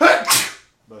Brees.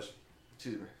 But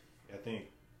excuse me. I think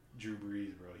Drew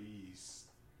Brees, bro.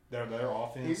 Their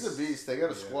offense. He's a beast. They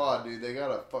got a squad, dude. They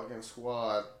got a fucking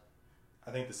squad.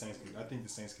 I think the Saints can do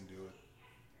it.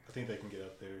 I think they can get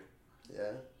up there.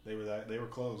 Yeah. They were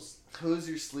close. Who's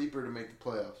your sleeper to make the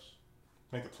playoffs?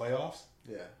 Make the playoffs?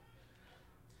 Yeah.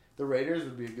 The Raiders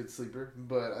would be a good sleeper,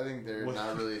 but I think they're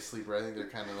not really a sleeper. I think they're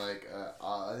kind of like,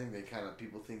 I think they kind of,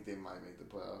 people think they might make the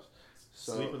playoffs.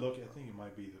 So, sleeper look, I think it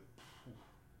might be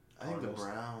I think the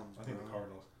Browns. I think the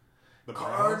Cardinals. The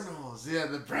Cardinals, yeah,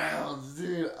 the Browns,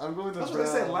 dude. I'm going to the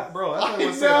Browns. That's what bro. That's what I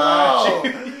I said last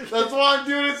year. That's why I'm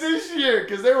doing it this year,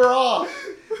 because they were off.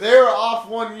 They were off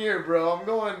 1 year, bro. I'm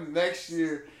going next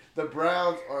year. The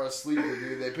Browns are a sleeper,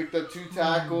 dude. They picked up 2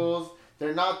 tackles.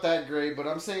 They're not that great, but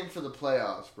I'm saying for the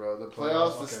playoffs, bro. The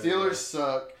playoffs, the Steelers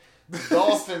suck. The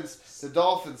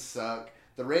Dolphins suck.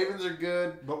 The Ravens are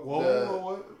good. But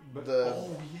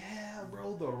yeah,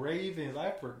 bro, the Ravens.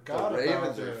 I forgot about the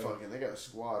Ravens. Are fucking. They got a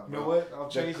squad, bro. You know what? I'll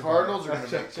change the Cardinals are gonna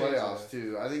make playoffs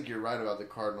too. I think you're right about the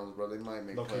Cardinals, bro. They might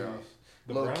make playoffs.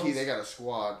 Low key, they got a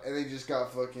squad, and they just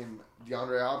got fucking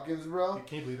DeAndre Hopkins, bro. You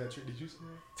can't believe that trade. Did you see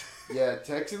that? Yeah,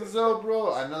 Texans though,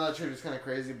 bro. I know that trade was kind of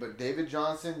crazy, but David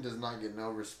Johnson does not get no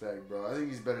respect, bro. I think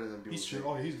he's better than people. He's think.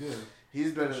 Oh, he's good.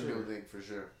 He's better than people think for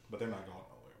sure. But they're not going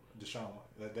nowhere.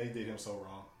 Deshaun, they did him so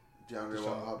wrong. DeAndre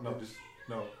Hopkins.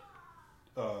 No,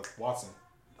 Watson.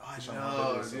 I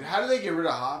know, dude. How do they get rid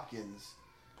of Hopkins?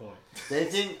 Point. I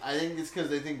think it's because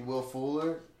they think Will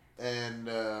Fuller and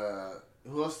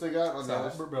who else they got on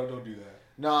that? Bro, don't do that.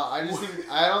 No, I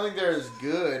don't think they're as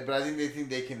good, but I think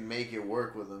they can make it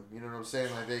work with them. You know what I'm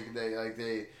saying? Like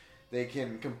they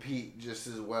can compete just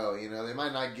as well. You know, they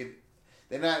might not get.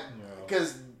 They're not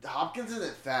because Hopkins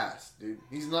isn't fast, dude.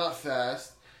 He's not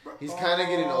fast. He's kind of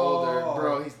getting older,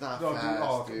 bro. He's not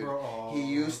fast, dude. He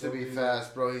used to be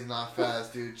fast, bro. He's not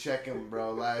fast, dude. Check him,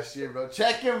 bro. Last year, bro.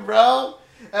 Check him, bro.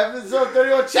 Episode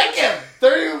 31. Check him.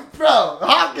 30, bro.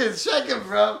 Hopkins, check him,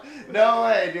 bro. No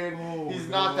way, dude. He's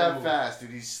not that fast, dude.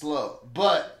 He's slow,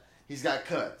 but he's got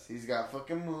cuts. He's got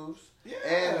fucking moves,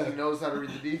 and he knows how to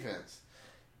read the defense.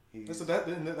 That's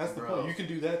the point. You can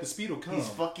do that. The speed will come. He's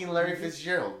fucking Larry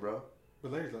Fitzgerald, bro.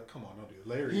 But Larry's like, come on, don't do it.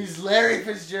 Larry. He's Larry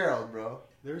Fitzgerald, bro.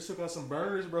 Larry still got some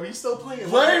burners, bro. He's still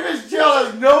playing. Larry Fitzgerald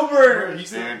has no burners,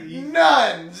 dude.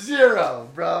 None. Zero,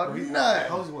 bro. None.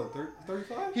 How's he, what,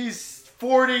 35? He's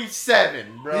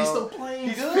 47, bro. He's still playing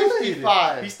good. He's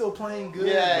 55. He's still playing good.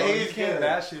 Yeah, bro. he's good.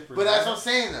 That shit for but that's what I'm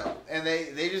saying, though. And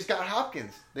they just got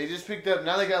Hopkins. They just picked up.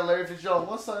 Now they got Larry Fitzgerald on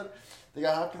one side. They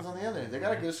got Hopkins on the other. They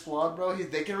got a good squad, bro.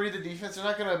 They can read the defense. They're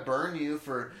not going to burn you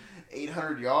for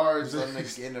 800 yards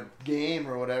in a game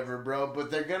or whatever, bro. But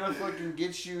they're going to fucking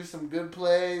get you some good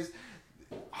plays.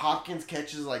 Hopkins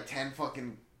catches like 10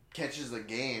 fucking catches a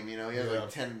game. You know, he has like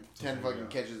 10 fucking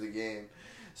catches a game.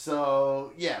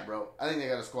 So yeah, bro. I think they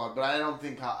got a squad, but I don't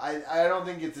think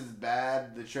it's as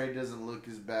bad. The trade doesn't look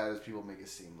as bad as people make it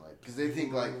seem like, because they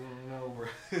think like, no, bro.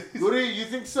 What do you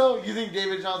think? So you think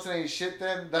David Johnson ain't shit?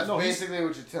 Then that's basically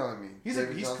what you're telling me. He's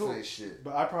Johnson cool, ain't shit.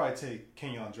 But I'd probably take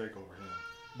Kenyon Drake over him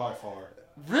by far.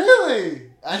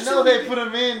 Really? I know they put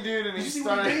him in, dude, and he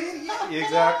started.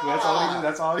 Exactly.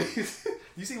 That's all he did.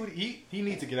 You see what he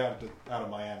needs to get out of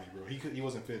Miami, bro. He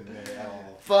wasn't fitting there at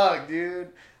all. Fuck, dude.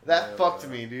 That fucked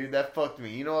me, dude. That fucked me.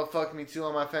 You know what fucked me too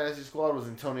on my fantasy squad was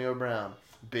Antonio Brown.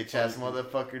 Bitch ass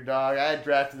motherfucker, dog. I had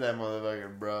drafted that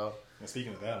motherfucker, bro. And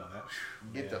speaking of that,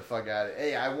 Get the fuck out of it.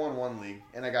 Hey, I won one league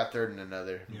and I got third in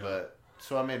another. Yeah. But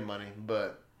so I made money.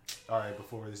 But all right,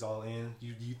 before this all ends,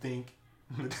 you think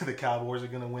the Cowboys are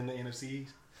gonna win the NFC?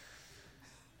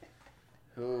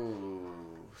 Ooh,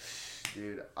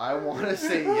 dude, I want to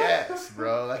say yes,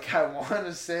 bro. Like I want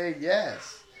to say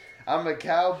yes. I'm a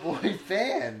Cowboy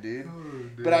fan, dude.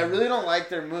 Oh, but I really don't like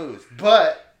their moves.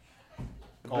 But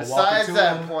besides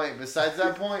that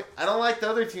point, I don't like the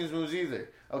other team's moves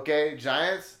either. Okay,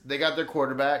 Giants, they got their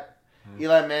quarterback.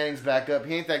 Eli Manning's back up.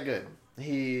 He ain't that good.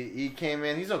 He came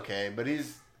in. He's okay, but he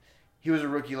was a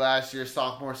rookie last year.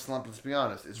 Sophomore slump. Let's be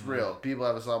honest, it's real. People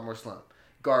have a sophomore slump.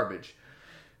 Garbage.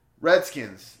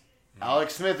 Redskins.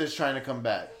 Alex Smith is trying to come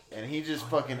back. and he just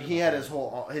he had his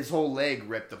whole leg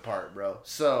ripped apart, bro.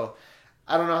 So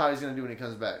I don't know how he's gonna do when he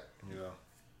comes back. Yeah.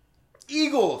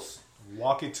 Eagles.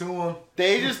 Walk it to him.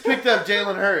 They just picked up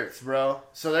Jalen Hurts, bro.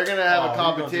 So they're gonna have a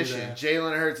competition. that.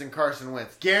 Jalen Hurts and Carson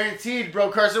Wentz, guaranteed, bro.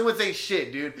 Carson Wentz ain't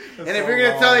shit, dude. That's and if so you're gonna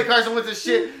wrong. tell me Carson Wentz is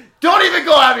shit, don't even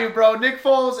go at me, bro. Nick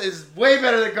Foles is way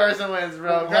better than Carson Wentz,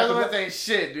 bro. Carson Wentz ain't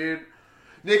shit, dude.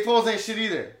 Nick Foles ain't shit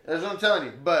either. That's what I'm telling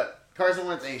you. But Carson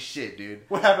Wentz ain't shit, dude.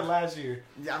 What happened last year?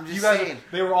 I'm just You guys, saying,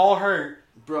 they were all hurt.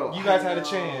 bro. You guys I had a know,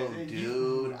 chance,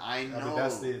 dude. I know. I mean,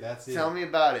 that's it. That's it. Tell me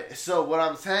about it. So what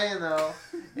I'm saying though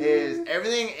is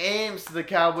everything aims to the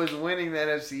Cowboys winning the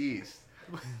NFC East.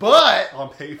 But On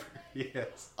paper,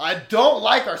 yes. I don't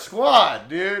like our squad,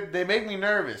 dude. They make me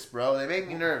nervous, bro. They make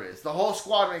me nervous. The whole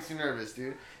squad makes me nervous,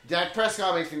 dude. Dak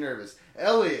Prescott makes me nervous.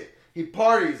 Elliott, he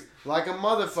parties like a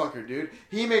motherfucker, dude.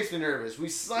 He makes me nervous. We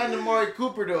signed Amari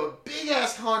Cooper to a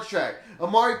big-ass contract.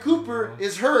 Amari Cooper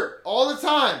is hurt all the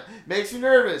time. Makes me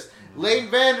nervous. Leighton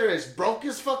Vander Esch broke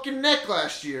his fucking neck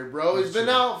last year, bro. He was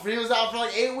out for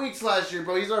like 8 weeks last year,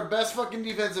 bro. He's our best fucking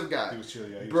defensive guy. He was chill,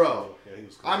 yeah. Bro, he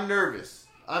was cool. I'm nervous.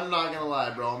 I'm not gonna lie,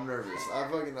 bro. I'm nervous. I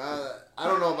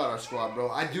don't know about our squad, bro.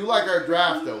 I do like our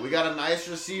draft though. We got a nice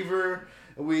receiver.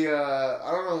 I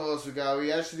don't know what else we got.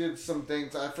 We actually did some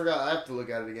things. I forgot. I have to look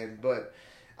at it again, but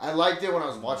I liked it when I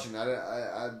was watching.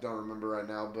 I don't remember right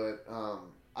now, but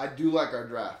I do like our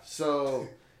draft. So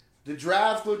the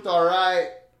draft looked all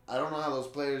right. I don't know how those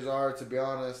players are, to be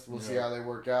honest. We'll see how they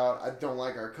work out. I don't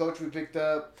like our coach we picked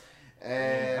up.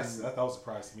 And that was a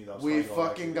surprise to me. That was we funny,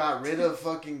 fucking got rid of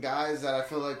fucking guys that I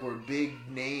feel like were big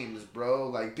names, bro.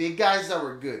 Like, big guys that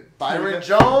were good. Byron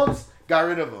Jones, got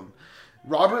rid of him.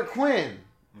 Robert Quinn,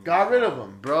 got rid of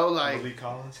him, bro. Like, Malik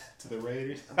Collins to the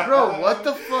Raiders. bro, what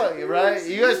the fuck, right?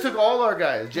 You guys took all our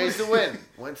guys. Jason Witten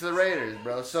went to the Raiders,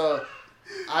 bro. So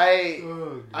I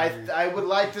would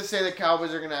like to say the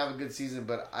Cowboys are gonna have a good season,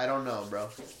 but I don't know, bro.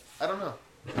 I don't know,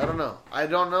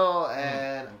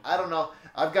 and I don't know.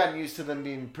 I've gotten used to them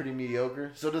being pretty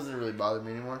mediocre, so it doesn't really bother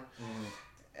me anymore.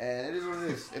 And it is what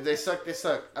it is. If they suck, they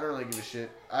suck. I don't really give a shit.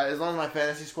 As long as my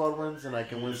fantasy squad wins and I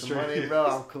can win some money, bro,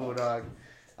 I'm cool, dog.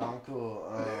 I'm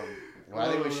cool. Well, I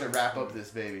think we should wrap up this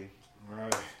baby.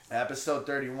 Right. Episode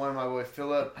 31, my boy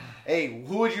Phillip. Hey,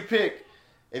 who would you pick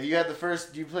if you had the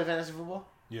first? Do you play fantasy football?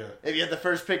 Yeah. If you had the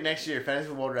first pick next year, fantasy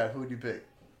football draft, who would you pick?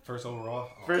 First overall.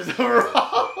 First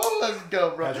overall. Let's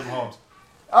go, bro. Patrick Mahomes.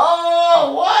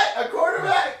 Oh, what? A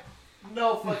quarterback?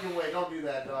 No fucking way. Don't do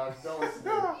that, dog. Don't listen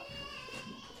to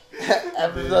me.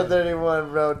 Episode 31,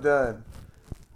 bro. Done.